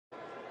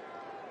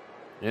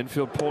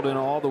Infield pulled in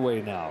all the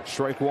way now.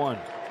 Strike one.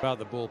 About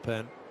the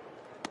bullpen.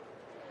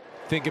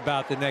 Think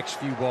about the next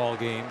few ball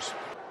games.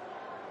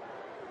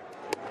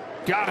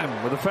 Got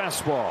him with a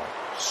fastball.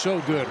 So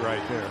good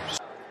right there.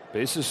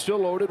 Bases still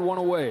loaded, one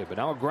away, but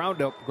now a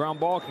ground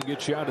ball can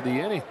get you out of the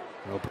inning.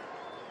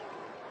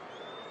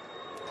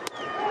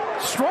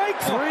 Strike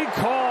three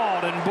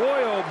called, and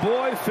boy, oh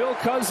boy, Phil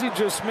Cuzzi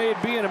just made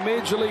being a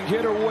major league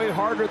hitter way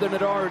harder than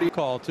it already.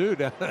 Call too.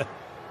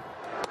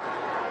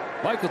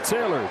 Michael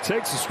Taylor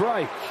takes a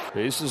strike.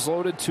 Bases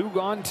loaded, 2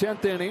 gone,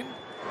 10th inning.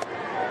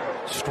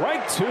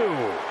 Strike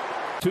two.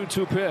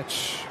 2-2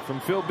 pitch from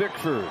Phil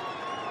Bickford.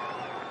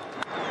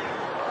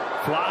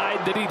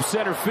 Fly to deep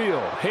center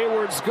field.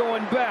 Hayward's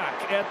going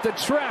back at the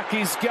track.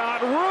 He's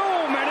got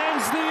room and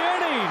ends the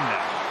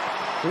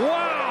inning.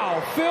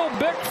 Wow, Phil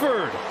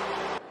Bickford.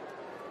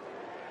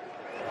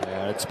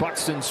 And it's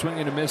Buxton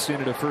swinging and missing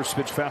at a first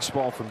pitch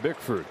fastball from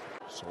Bickford.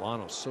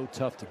 Solano's so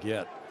tough to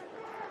get.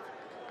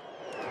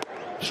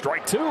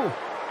 Strike two.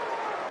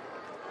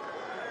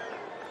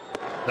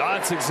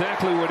 That's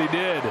exactly what he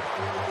did.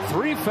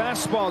 3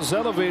 fastballs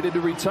elevated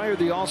to retire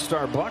the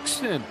All-Star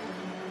Buxton.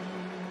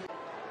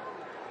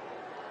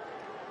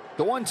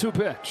 The 1-2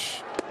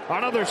 pitch.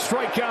 Another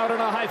strikeout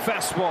and a high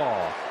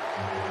fastball.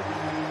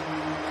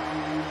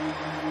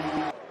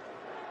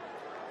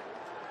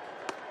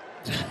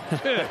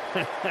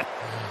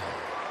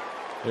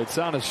 It's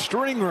on a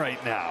string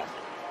right now.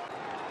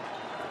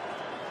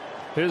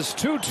 His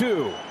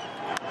 2-2.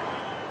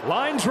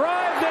 Line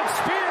drive that's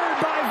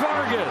speared by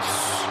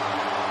Vargas.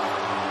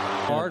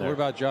 Hard. What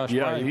about Josh?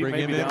 Yeah, he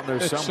may be down there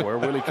somewhere.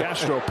 Willie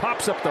Castro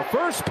pops up the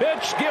first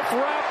pitch. Gift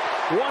wrap.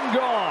 1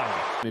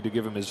 gone. Need to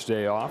give him his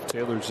day off.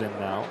 Taylor's in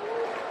now.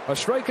 A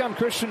strike on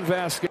Christian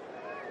Vasquez.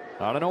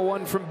 On an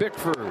 0-1 from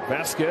Bickford.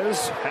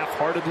 Vasquez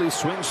half-heartedly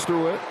swings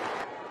through it.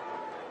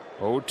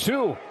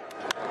 0-2.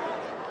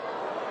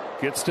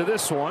 Gets to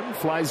this one.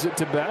 Flies it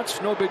to Betts.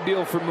 No big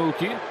deal for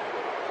Mookie.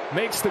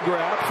 Makes the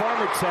grab.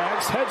 Farmer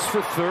tags. Heads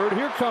for third.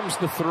 Here comes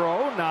the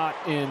throw. Not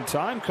in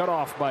time. Cut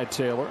off by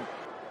Taylor.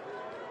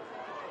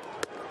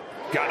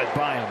 Got it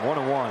by him.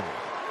 1-1.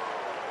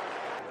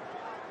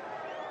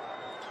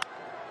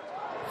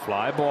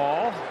 Fly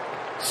ball.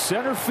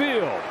 Center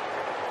field.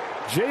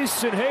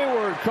 Jason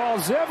Hayward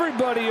calls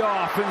everybody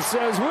off and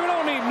says, we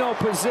don't need no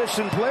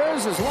position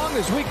players as long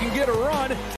as we can get a run.